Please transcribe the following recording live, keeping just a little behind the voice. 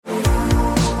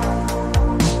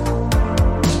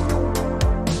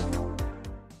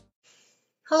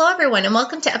Hello, everyone, and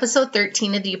welcome to episode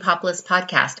 13 of the Eupopolis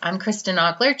podcast. I'm Kristen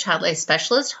Ogler, Child Life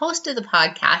Specialist, host of the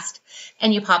podcast,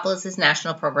 and Eupopolis'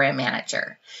 National Program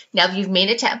Manager. Now, if you've made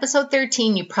it to episode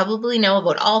 13, you probably know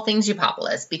about all things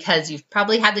Eupopolis because you've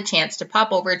probably had the chance to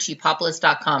pop over to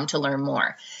eupopolis.com to learn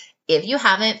more. If you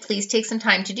haven't, please take some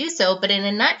time to do so. But in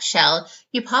a nutshell,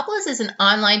 Eupopolis is an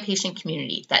online patient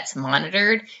community that's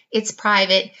monitored, it's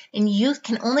private, and youth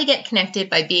can only get connected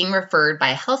by being referred by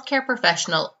a healthcare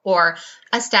professional or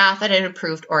a staff at an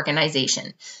approved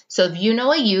organization. So if you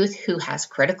know a youth who has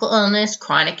critical illness,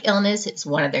 chronic illness, it's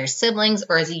one of their siblings,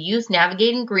 or is a youth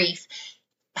navigating grief,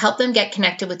 help them get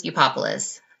connected with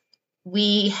Eupopolis.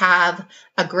 We have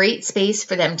a great space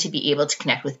for them to be able to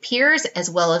connect with peers,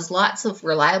 as well as lots of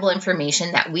reliable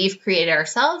information that we've created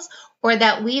ourselves or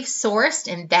that we've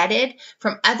sourced and vetted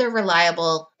from other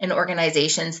reliable and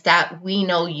organizations that we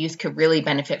know youth could really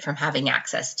benefit from having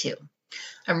access to.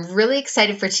 I'm really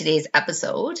excited for today's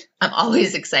episode. I'm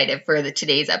always excited for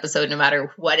today's episode, no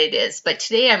matter what it is. But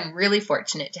today I'm really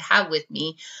fortunate to have with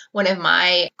me one of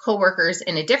my coworkers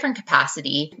in a different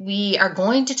capacity. We are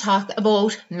going to talk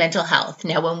about mental health.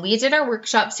 Now, when we did our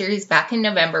workshop series back in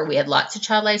November, we had lots of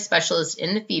child life specialists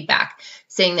in the feedback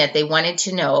saying that they wanted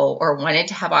to know or wanted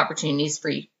to have opportunities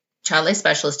for child life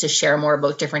specialists to share more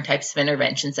about different types of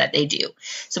interventions that they do.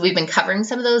 So we've been covering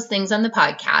some of those things on the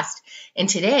podcast. And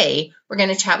today we're going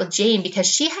to chat with Jane because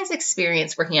she has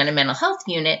experience working on a mental health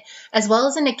unit as well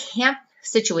as in a camp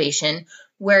situation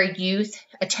where youth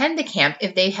attend the camp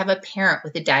if they have a parent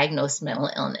with a diagnosed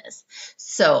mental illness.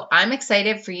 So I'm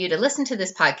excited for you to listen to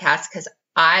this podcast because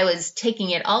I was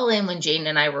taking it all in when Jane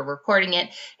and I were recording it,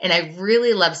 and I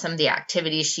really love some of the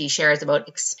activities she shares about,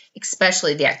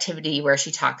 especially the activity where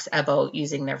she talks about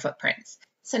using their footprints.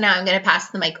 So now I'm going to pass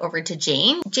the mic over to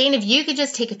Jane. Jane, if you could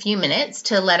just take a few minutes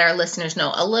to let our listeners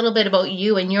know a little bit about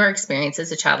you and your experience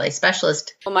as a child life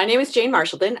specialist. Well, my name is Jane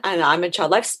Marshallton, and I'm a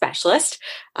child life specialist.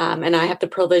 And I have the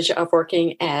privilege of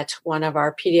working at one of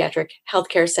our pediatric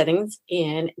healthcare settings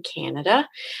in Canada,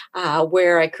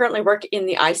 where I currently work in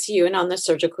the ICU and on the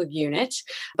surgical unit.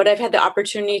 But I've had the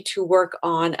opportunity to work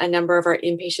on a number of our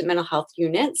inpatient mental health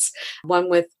units, one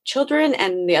with children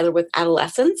and the other with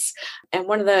adolescents. And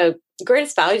one of the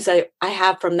greatest values I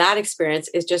have from that experience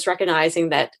is just recognizing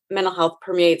that mental health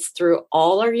permeates through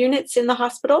all our units in the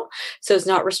hospital. So it's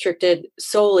not restricted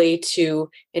solely to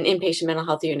an inpatient mental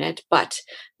health unit, but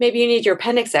maybe you need your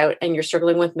appendix out and you're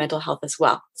struggling with mental health as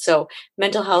well. So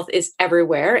mental health is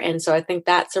everywhere. And so I think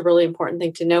that's a really important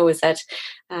thing to know is that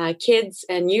kids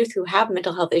and youth who have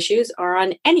mental health issues are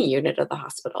on any unit of the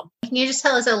hospital. Can you just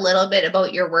tell us a little bit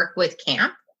about your work with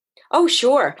camp? Oh,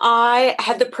 sure. I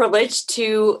had the privilege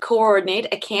to coordinate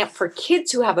a camp for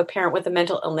kids who have a parent with a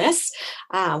mental illness,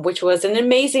 which was an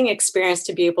amazing experience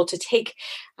to be able to take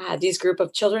these group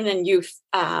of children and youth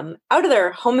out of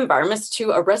their home environments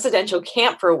to a residential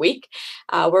camp for a week,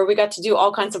 where we got to do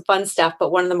all kinds of fun stuff.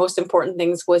 But one of the most important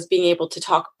things was being able to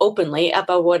talk openly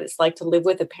about what it's like to live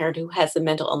with a parent who has a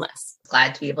mental illness.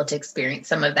 Glad to be able to experience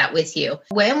some of that with you.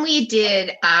 When we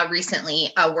did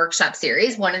recently a workshop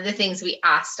series, one of the things we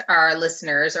asked our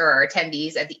listeners or our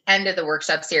attendees at the end of the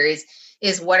workshop series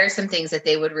is what are some things that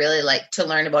they would really like to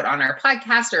learn about on our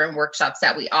podcast or in workshops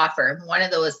that we offer. And one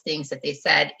of those things that they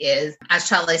said is, as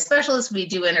child life specialists, we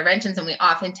do interventions and we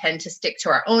often tend to stick to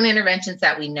our own interventions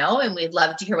that we know, and we'd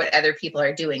love to hear what other people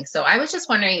are doing. So I was just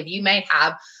wondering if you might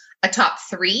have a top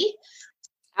three.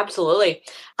 Absolutely.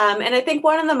 And I think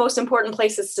one of the most important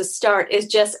places to start is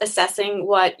just assessing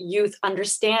what youth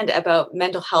understand about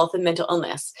mental health and mental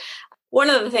illness. One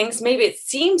of the things, maybe it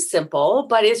seems simple,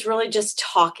 but is really just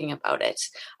talking about it.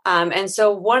 And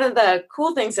so one of the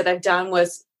cool things that I've done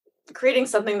was creating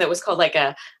something that was called like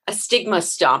a stigma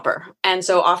stomper. And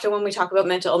so often when we talk about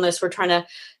mental illness, we're trying to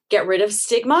get rid of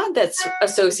stigma that's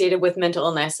associated with mental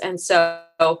illness. And so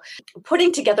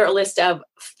putting together a list of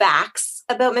facts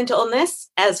about mental illness,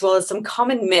 as well as some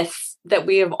common myths that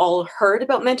we have all heard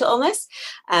about mental illness.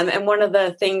 And one of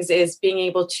the things is being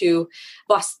able to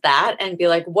bust that and be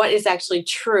like, what is actually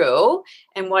true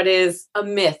and what is a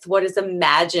myth? What is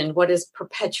imagined? What is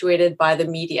perpetuated by the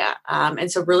media?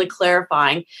 And so really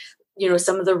clarifying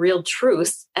some of the real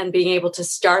truths and being able to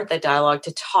start that dialogue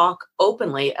to talk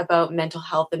openly about mental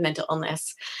health and mental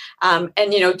illness. And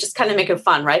just kind of make it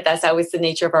fun, right? That's always the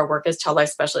nature of our work as child life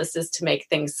specialists, is to make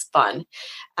things fun.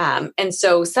 And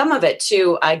so some of it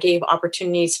too, I gave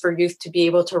opportunities for youth to be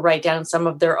able to write down some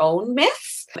of their own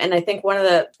myths. And I think one of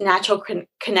the natural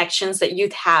connections that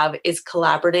youth have is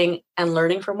collaborating and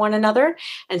learning from one another.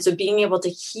 And so being able to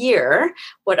hear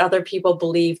what other people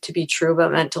believe to be true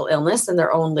about mental illness and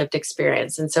their own lived experience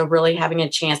experience. And so really having a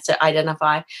chance to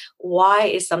identify, why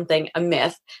is something a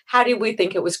myth? How do we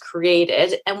think it was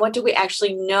created? And what do we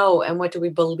actually know? And what do we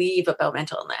believe about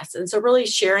mental illness? And so really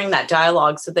sharing that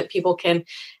dialogue so that people can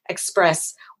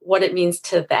express what it means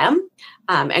to them,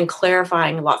 and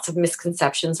clarifying lots of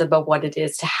misconceptions about what it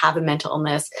is to have a mental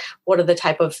illness. What are the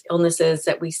type of illnesses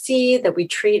that we see, that we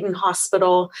treat in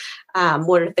hospital?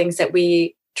 What are things that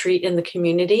we treat in the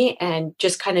community? And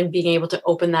just kind of being able to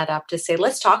open that up to say,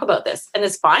 let's talk about this. And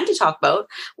it's fine to talk about.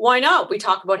 Why not? We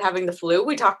talk about having the flu.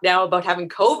 We talk now about having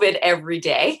COVID every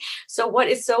day. So what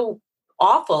is so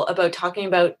awful about talking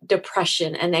about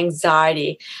depression and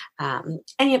anxiety,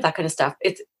 any of that kind of stuff?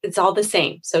 It's all the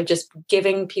same. So just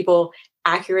giving people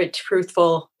accurate,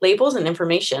 truthful labels and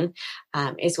information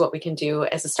is what we can do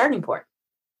as a starting point.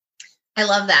 I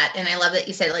love that. And I love that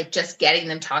you said like just getting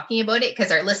them talking about it,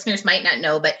 because our listeners might not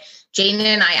know, but Jane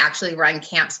and I actually run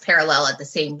camps parallel at the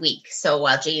same week. So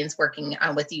while Jane's working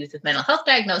with the youth with mental health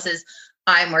diagnosis,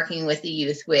 I'm working with the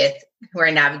youth who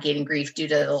are navigating grief due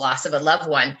to the loss of a loved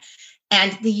one.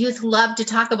 And the youth love to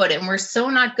talk about it. And we're so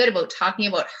not good about talking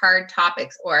about hard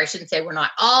topics, or I shouldn't say we're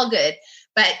not all good,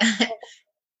 but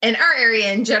in our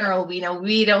area in general, we know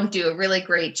we don't do a really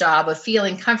great job of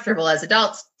feeling comfortable as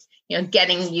adults,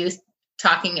 getting youth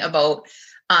talking about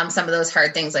some of those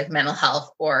hard things like mental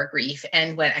health or grief.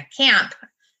 And when at camp,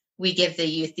 we give the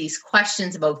youth these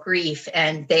questions about grief,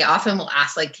 and they often will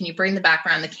ask, like, can you bring the back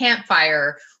around the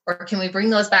campfire? Or can we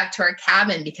bring those back to our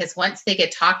cabin? Because once they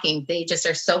get talking, they just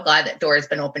are so glad that door has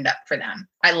been opened up for them.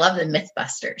 I love the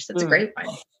Mythbusters. That's a great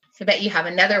one. I bet you have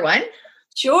another one.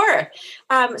 Sure.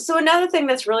 So another thing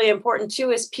that's really important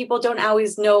too is people don't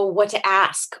always know what to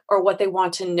ask or what they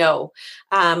want to know.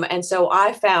 And so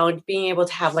I found being able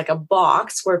to have like a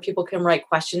box where people can write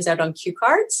questions out on cue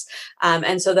cards.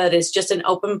 And so that is just an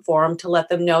open forum to let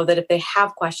them know that if they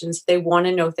have questions, if they want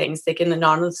to know things, they can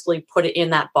anonymously put it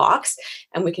in that box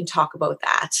and we can talk about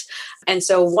that. And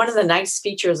so one of the nice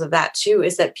features of that too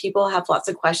is that people have lots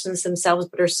of questions themselves,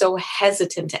 but are so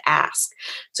hesitant to ask.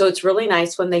 So it's really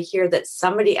nice when they hear that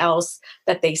somebody else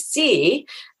that they see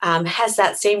has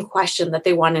that same question that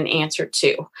they want an answer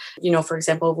to. For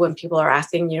example, when people are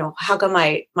asking, how come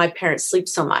my parents sleep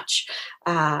so much?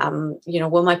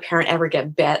 Will my parent ever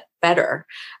get better?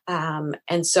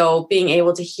 And so being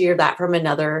able to hear that from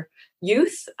another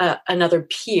youth, another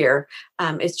peer,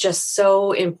 is just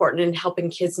so important in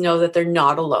helping kids know that they're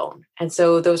not alone. And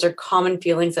so those are common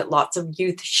feelings that lots of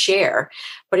youth share.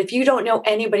 But if you don't know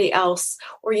anybody else,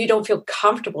 or you don't feel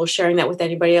comfortable sharing that with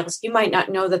anybody else, you might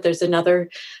not know that there's another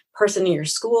person in your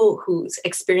school who's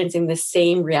experiencing the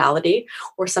same reality,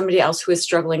 or somebody else who is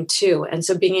struggling too. And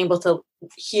so being able to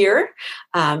hear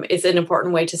is an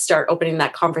important way to start opening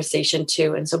that conversation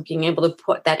too. And so being able to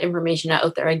put that information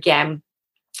out there again,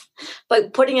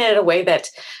 but putting it in a way that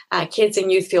kids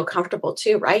and youth feel comfortable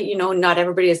too, right? Not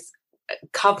everybody is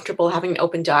comfortable having an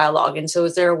open dialogue. And so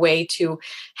is there a way to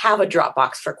have a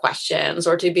Dropbox for questions,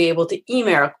 or to be able to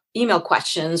email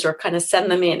questions, or kind of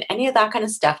send them in, any of that kind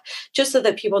of stuff, just so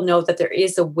that people know that there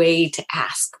is a way to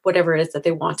ask whatever it is that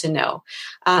they want to know.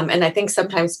 And I think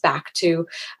sometimes back to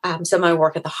some of my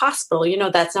work at the hospital,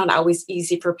 that's not always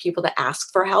easy for people to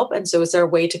ask for help. And so is there a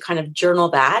way to kind of journal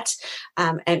that,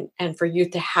 and for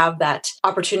youth to have that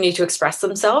opportunity to express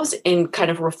themselves in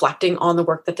kind of reflecting on the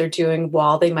work that they're doing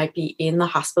while they might be in the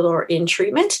hospital or in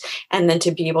treatment, and then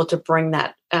to be able to bring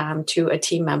that to a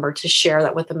team member to share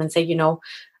that with them and say,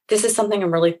 this is something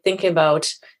I'm really thinking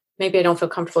about. Maybe I don't feel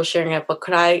comfortable sharing it, but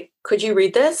could you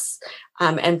read this?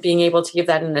 And being able to give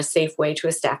that in a safe way to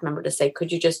a staff member to say,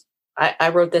 could you just, I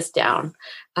wrote this down,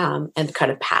 and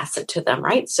kind of pass it to them,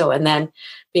 right? So, and then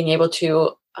being able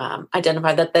to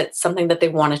identify that that's something that they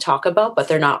want to talk about, but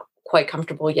they're not quite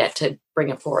comfortable yet to bring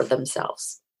it forward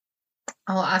themselves.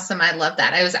 Oh, awesome. I love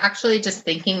that. I was actually just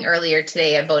thinking earlier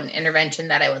today about an intervention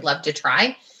that I would love to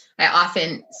try. I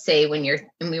often say when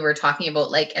we were talking about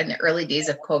like in the early days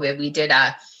of COVID, we did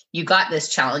You Got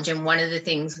This challenge. And one of the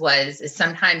things is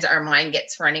sometimes our mind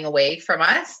gets running away from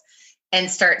us and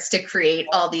starts to create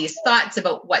all these thoughts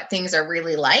about what things are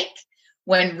really like,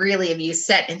 when really if you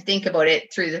sit and think about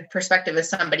it through the perspective of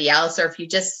somebody else, or if you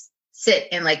just sit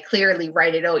and like clearly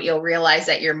write it out, you'll realize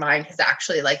that your mind has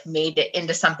actually like made it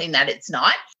into something that it's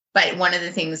not. But one of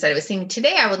the things that I was thinking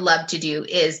today I would love to do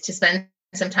is to spend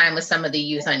some time with some of the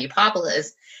youth on Eupopolis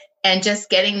and just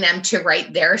getting them to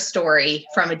write their story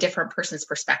from a different person's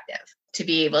perspective, to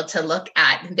be able to look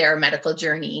at their medical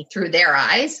journey through their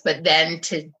eyes, but then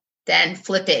to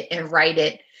flip it and write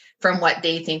it from what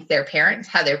they think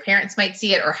how their parents might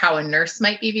see it, or how a nurse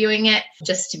might be viewing it,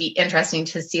 just to be interesting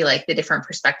to see like the different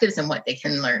perspectives and what they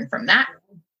can learn from that.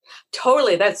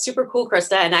 Totally. That's super cool,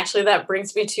 Krista. And actually that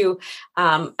brings me to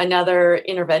another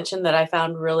intervention that I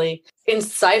found really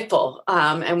insightful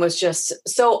and was just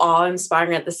so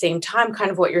awe-inspiring at the same time.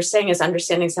 Kind of what you're saying is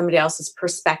understanding somebody else's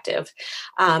perspective.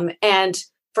 And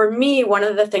for me, one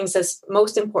of the things that's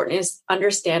most important is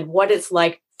understand what it's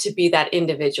like to be that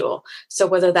individual. So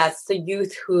whether that's the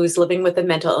youth who's living with a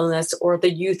mental illness or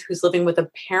the youth who's living with a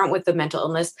parent with a mental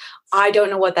illness, I don't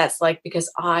know what that's like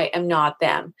because I am not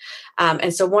them.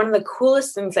 And so one of the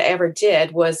coolest things I ever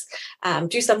did was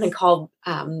do something called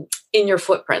in your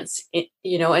footprints,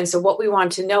 and so what we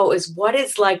want to know is what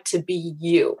it's like to be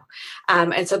you.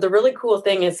 And so the really cool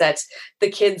thing is that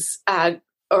the kids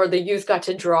or the youth got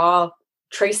to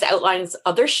trace outlines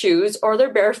of their shoes or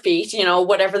their bare feet,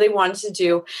 whatever they wanted to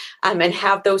do, and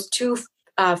have those two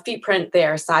feet print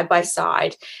there side by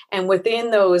side. And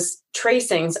within those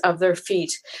tracings of their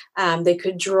feet, they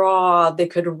could draw, they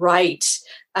could write,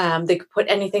 they could put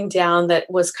anything down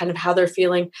that was kind of how they're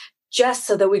feeling, just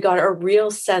so that we got a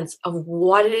real sense of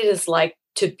what it is like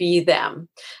to be them,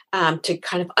 to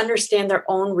kind of understand their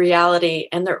own reality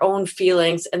and their own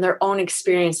feelings and their own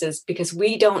experiences, because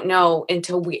we don't know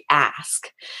until we ask.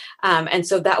 And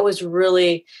so that was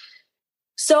really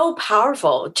so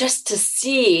powerful just to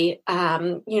see,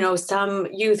 some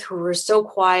youth who were so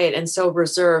quiet and so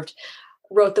reserved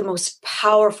wrote the most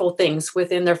powerful things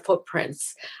within their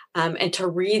footprints. And to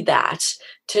read that,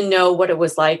 to know what it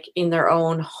was like in their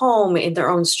own home, in their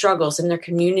own struggles, in their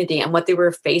community, and what they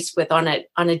were faced with on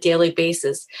a daily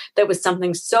basis. That was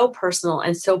something so personal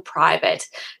and so private,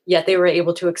 yet they were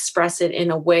able to express it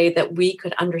in a way that we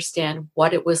could understand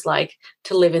what it was like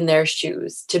to live in their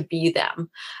shoes, to be them,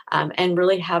 and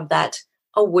really have that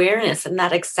awareness and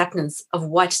that acceptance of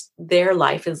what their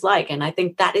life is like. And I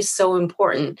think that is so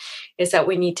important, is that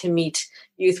we need to meet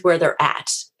youth where they're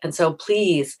at. And so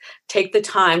please take the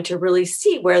time to really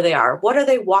see where they are. What are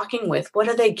they walking with? What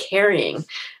are they carrying?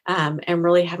 And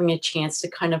really having a chance to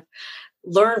kind of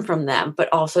learn from them,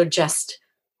 but also just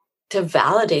to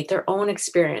validate their own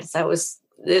experience. It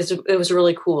was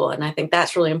really cool. And I think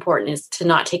that's really important, is to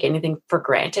not take anything for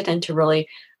granted and to really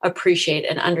appreciate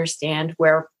and understand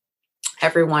where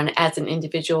everyone as an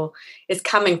individual is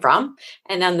coming from,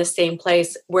 and on the same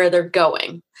place where they're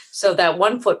going. So that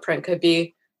one footprint could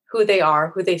be who they are,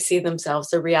 who they see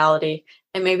themselves, their reality,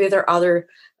 and maybe their other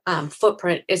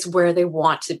footprint is where they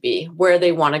want to be, where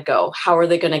they want to go, how are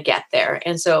they going to get there?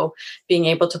 And so being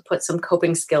able to put some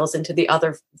coping skills into the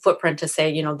other footprint to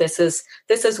say, this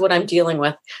is what I'm dealing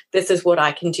with. This is what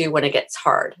I can do when it gets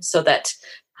hard, so that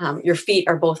your feet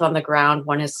are both on the ground.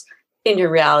 One is in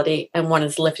your reality and one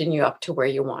is lifting you up to where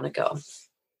you want to go.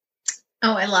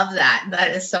 Oh, I love that.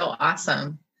 That is so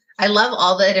awesome. I love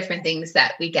all the different things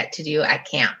that we get to do at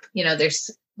camp.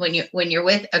 There's when you're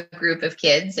with a group of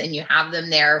kids and you have them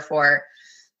there for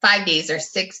 5 days or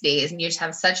 6 days, and you just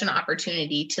have such an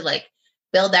opportunity to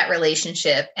build that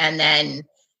relationship, and then,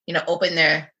 open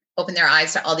their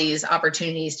eyes to all these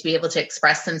opportunities to be able to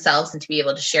express themselves and to be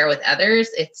able to share with others.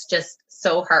 It's just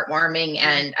so heartwarming.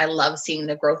 And I love seeing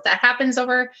the growth that happens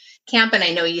over camp. And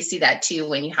I know you see that too,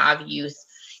 when you have youth,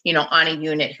 on a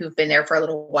unit who've been there for a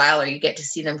little while, or you get to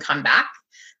see them come back.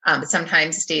 But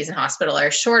sometimes stays in hospital are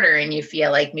shorter, and you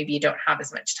feel like maybe you don't have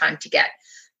as much time to get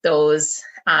those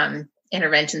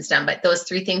interventions done. But those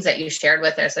 3 things that you shared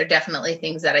with us are definitely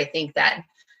things that I think that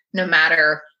no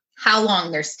matter how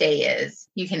long their stay is,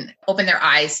 you can open their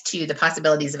eyes to the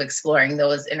possibilities of exploring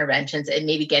those interventions and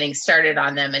maybe getting started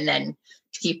on them, and then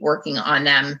to keep working on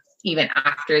them even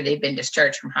after they've been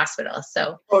discharged from hospital.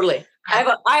 So totally. I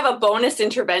have a bonus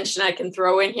intervention I can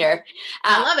throw in here.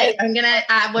 I love it. I'm going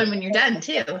to add one when you're done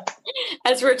too.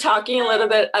 As we're talking a little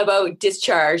bit about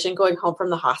discharge and going home from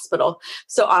the hospital.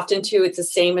 So often too, it's the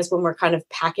same as when we're kind of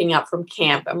packing up from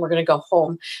camp and we're going to go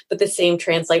home, but the same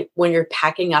translate when you're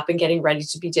packing up and getting ready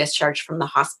to be discharged from the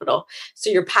hospital. So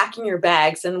you're packing your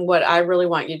bags. And what I really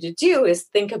want you to do is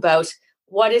think about,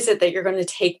 what is it that you're going to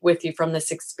take with you from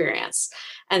this experience?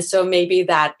 And so maybe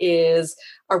that is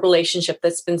a relationship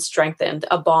that's been strengthened,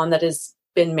 a bond that has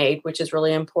been made, which is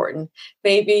really important.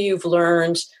 Maybe you've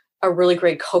learned a really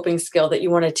great coping skill that you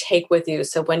want to take with you.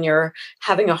 So when you're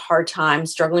having a hard time,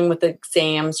 struggling with the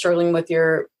exam, struggling with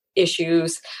your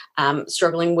issues,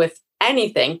 struggling with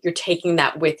anything, you're taking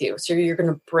that with you. So you're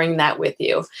going to bring that with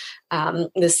you.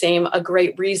 The same, a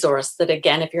great resource that,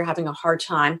 again, if you're having a hard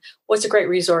time, what's a great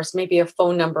resource? Maybe a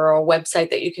phone number or a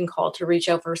website that you can call to reach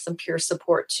out for some peer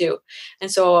support too. And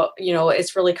so,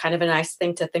 it's really kind of a nice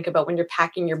thing to think about when you're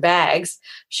packing your bags.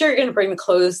 Sure, you're going to bring the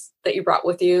clothes that you brought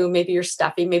with you, maybe your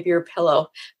stuffy, maybe your pillow,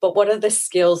 but what are the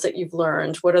skills that you've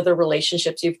learned? What are the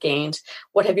relationships you've gained?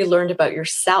 What have you learned about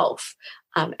yourself?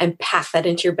 and pack that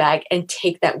into your bag and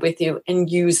take that with you and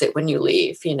use it when you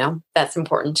leave. That's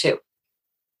important too.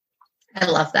 I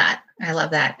love that. I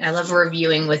love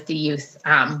reviewing with the youth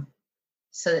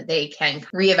so that they can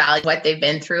reevaluate what they've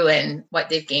been through and what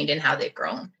they've gained and how they've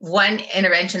grown. One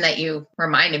intervention that you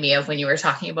reminded me of when you were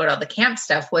talking about all the camp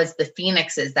stuff was the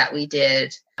Phoenixes that we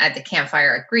did at the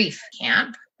Campfire at Grief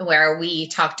camp, where we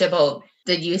talked about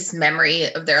the youth's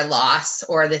memory of their loss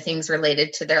or the things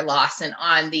related to their loss. And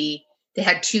they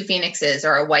had 2 phoenixes,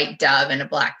 or a white dove and a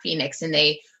black phoenix. And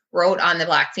they wrote on the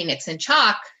black phoenix in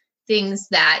chalk things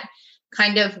that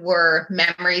kind of were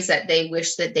memories that they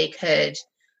wish that they could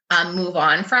move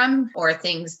on from, or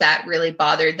things that really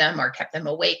bothered them or kept them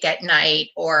awake at night,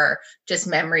 or just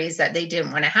memories that they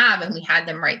didn't want to have. And we had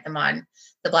them write them on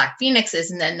the black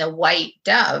phoenixes. And then the white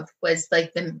dove was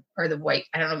like the white,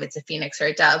 I don't know if it's a phoenix or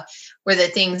a dove, were the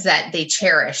things that they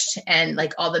cherished and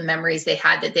like all the memories they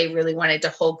had that they really wanted to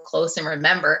hold close and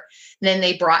remember. And then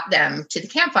they brought them to the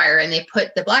campfire and they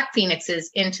put the black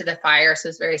phoenixes into the fire. So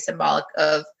it's very symbolic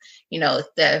of,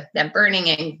 them burning,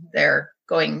 and they're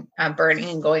burning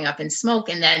and going up in smoke.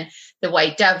 And then the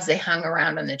white doves, they hung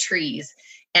around on the trees.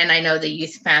 And I know the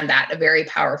youth found that a very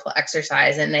powerful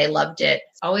exercise and they loved it.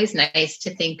 It's always nice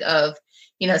to think of,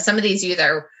 some of these youth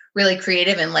are really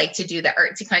creative and like to do the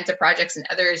artsy kinds of projects, and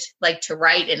others like to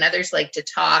write, and others like to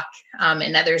talk,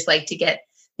 and others like to get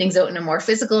things out in a more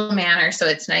physical manner. So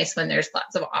it's nice when there's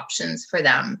lots of options for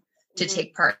them to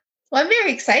take part. Well, I'm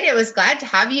very excited. I was glad to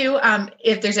have you.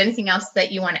 If there's anything else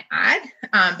that you want to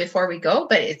add before we go,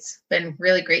 but it's been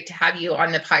really great to have you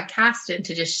on the podcast and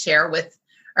to just share with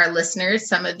our listeners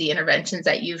some of the interventions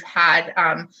that you've had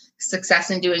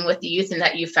success in doing with the youth and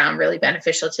that you found really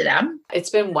beneficial to them. It's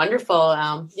been wonderful.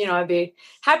 I'd be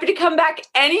happy to come back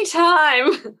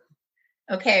anytime.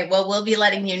 Okay, well, we'll be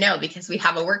letting you know because we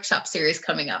have a workshop series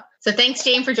coming up. So thanks,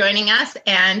 Jane, for joining us.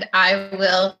 And I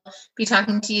will be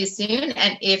talking to you soon.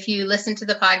 And if you listen to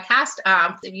the podcast,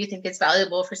 if you think it's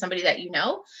valuable for somebody that you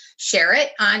know, share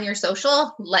it on your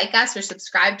social, like us or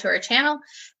subscribe to our channel.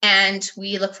 And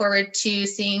we look forward to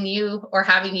seeing you or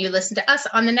having you listen to us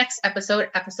on the next episode,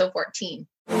 episode 14.